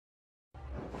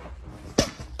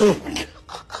Oh.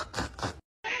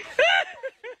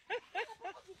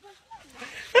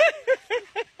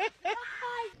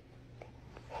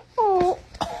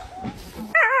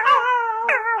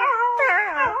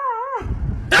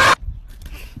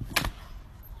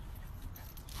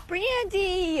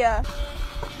 Brandy!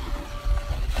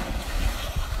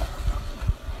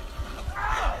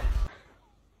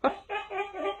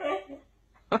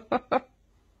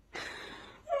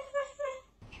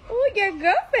 Look, your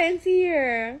girlfriend's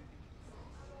here.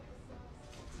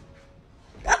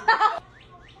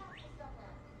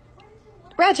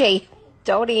 Reggie,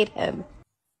 don't eat him.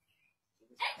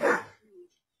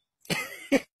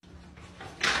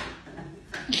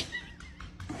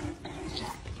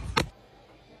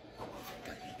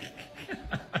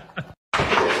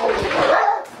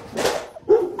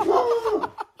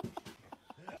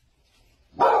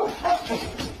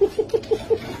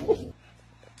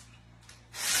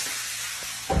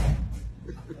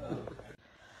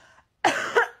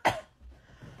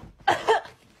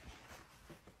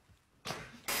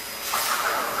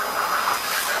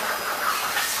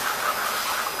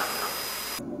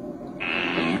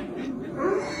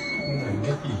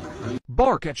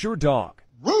 Bark at your dog.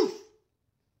 Roof!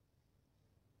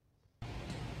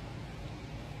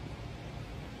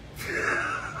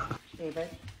 David?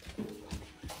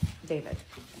 David.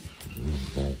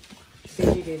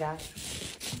 Did you do that?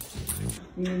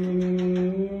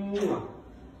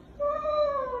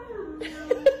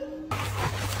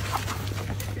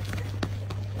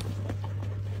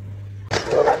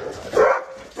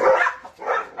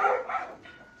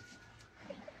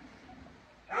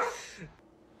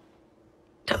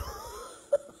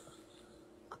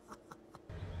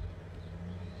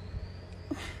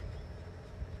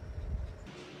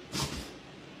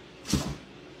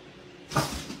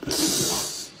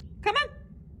 Come on,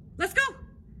 let's go.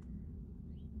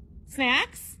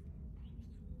 Snacks?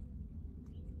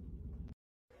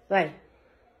 Bye.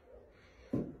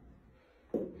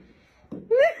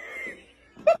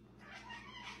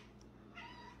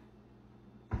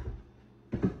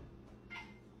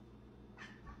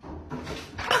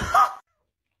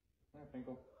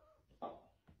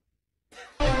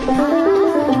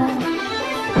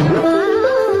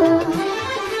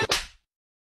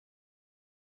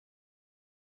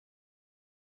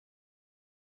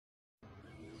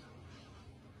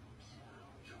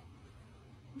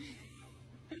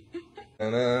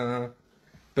 Banana,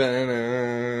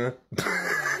 banana.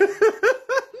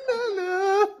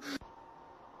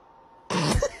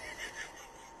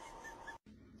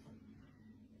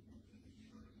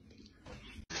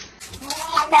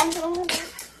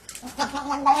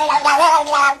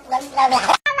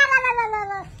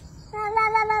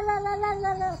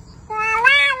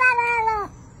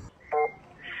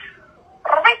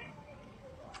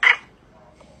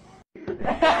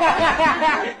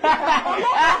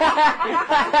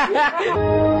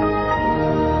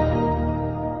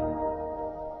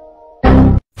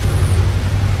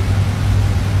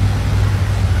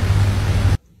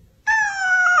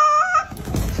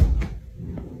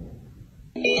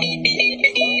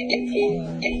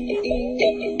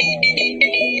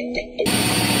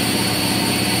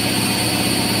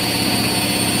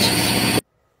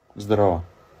 Здорово.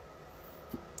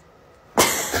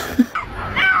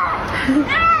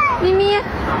 Мими.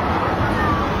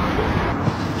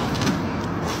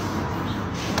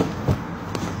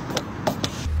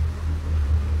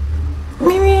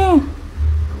 Mimi.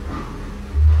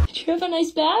 Did you have a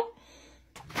nice bath?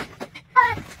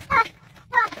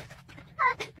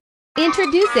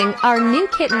 Introducing our new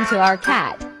kitten to our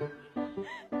cat.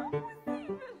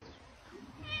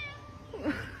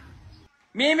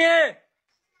 Mimi!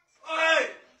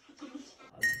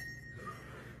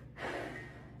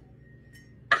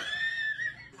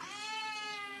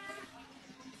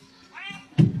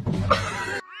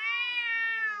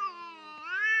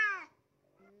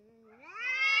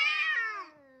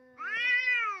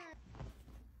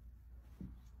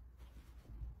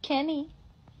 Kenny.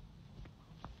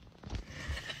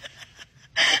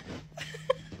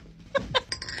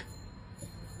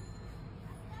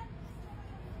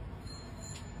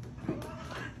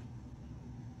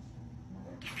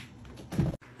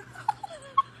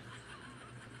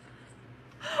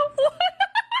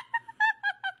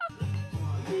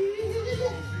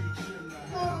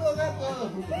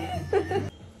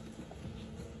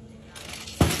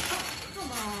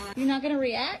 You're not gonna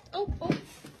react? Oh.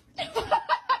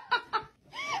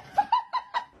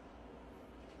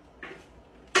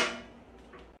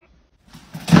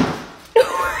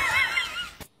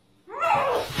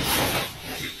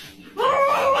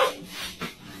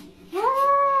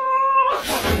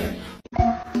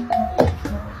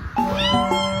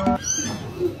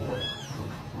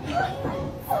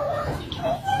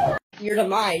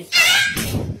 them eyes.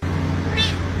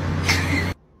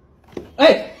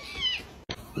 Hey!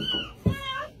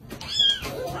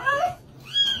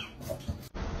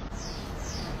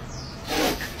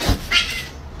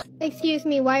 Excuse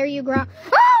me, why are you Oh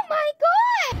my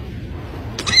god!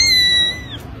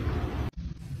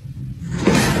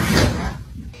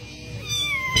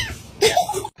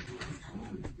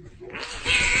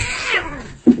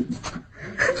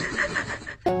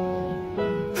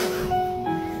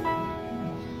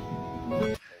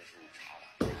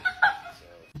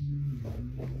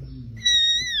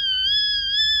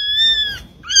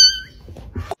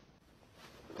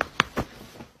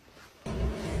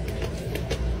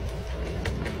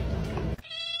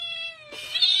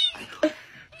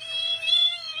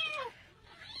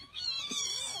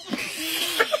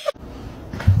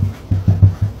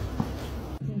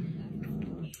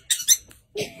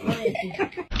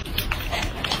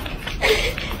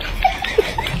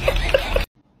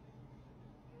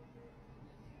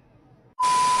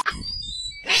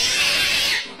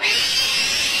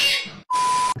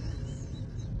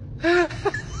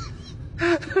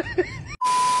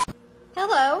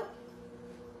 Hello?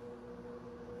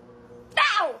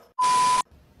 Ow!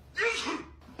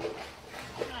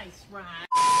 Nice ride.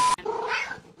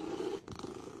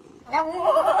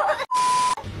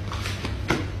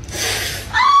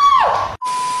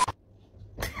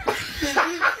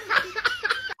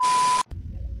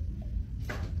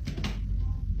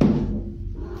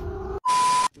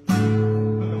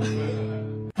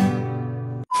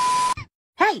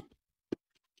 Hey!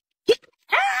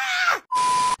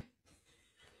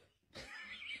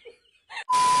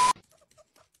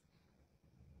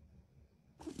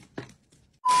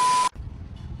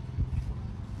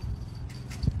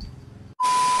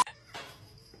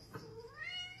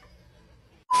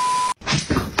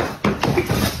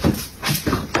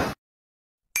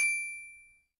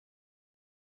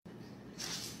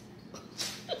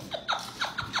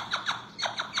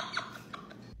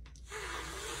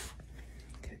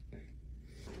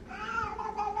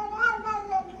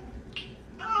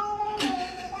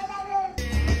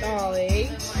 Dolly.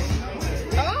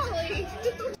 Dolly!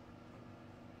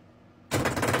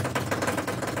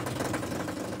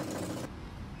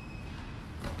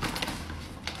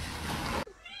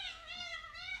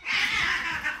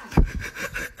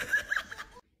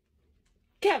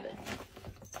 Kevin,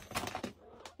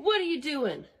 what are you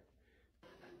doing?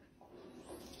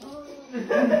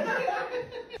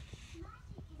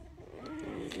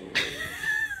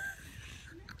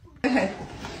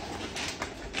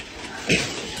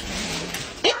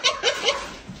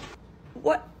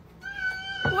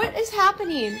 What is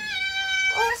happening?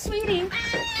 Oh, sweetie.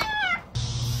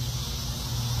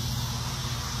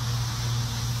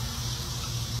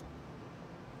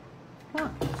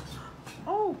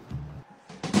 Oh.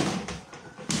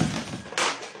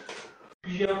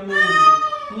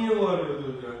 Niye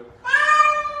bağırıyordunuz ya?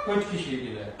 Kaç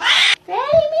kişiydiler?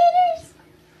 Millimeters?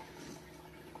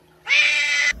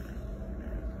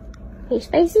 Hey,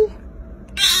 Spacey?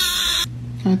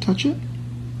 Can I touch it?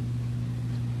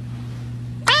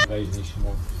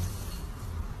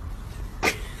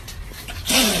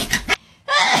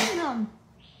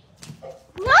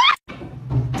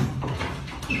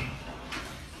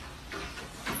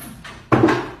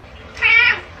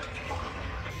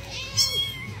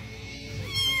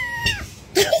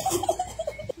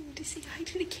 To say hi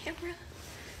to the camera.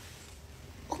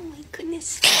 Oh my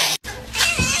goodness.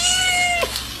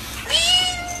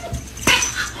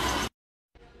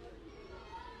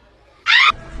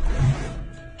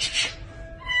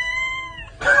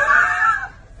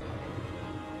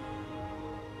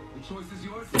 The choice is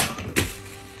yours.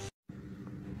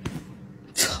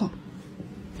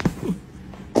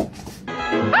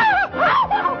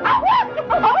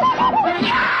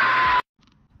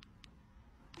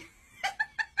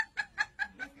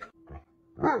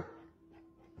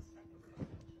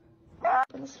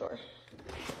 In the store.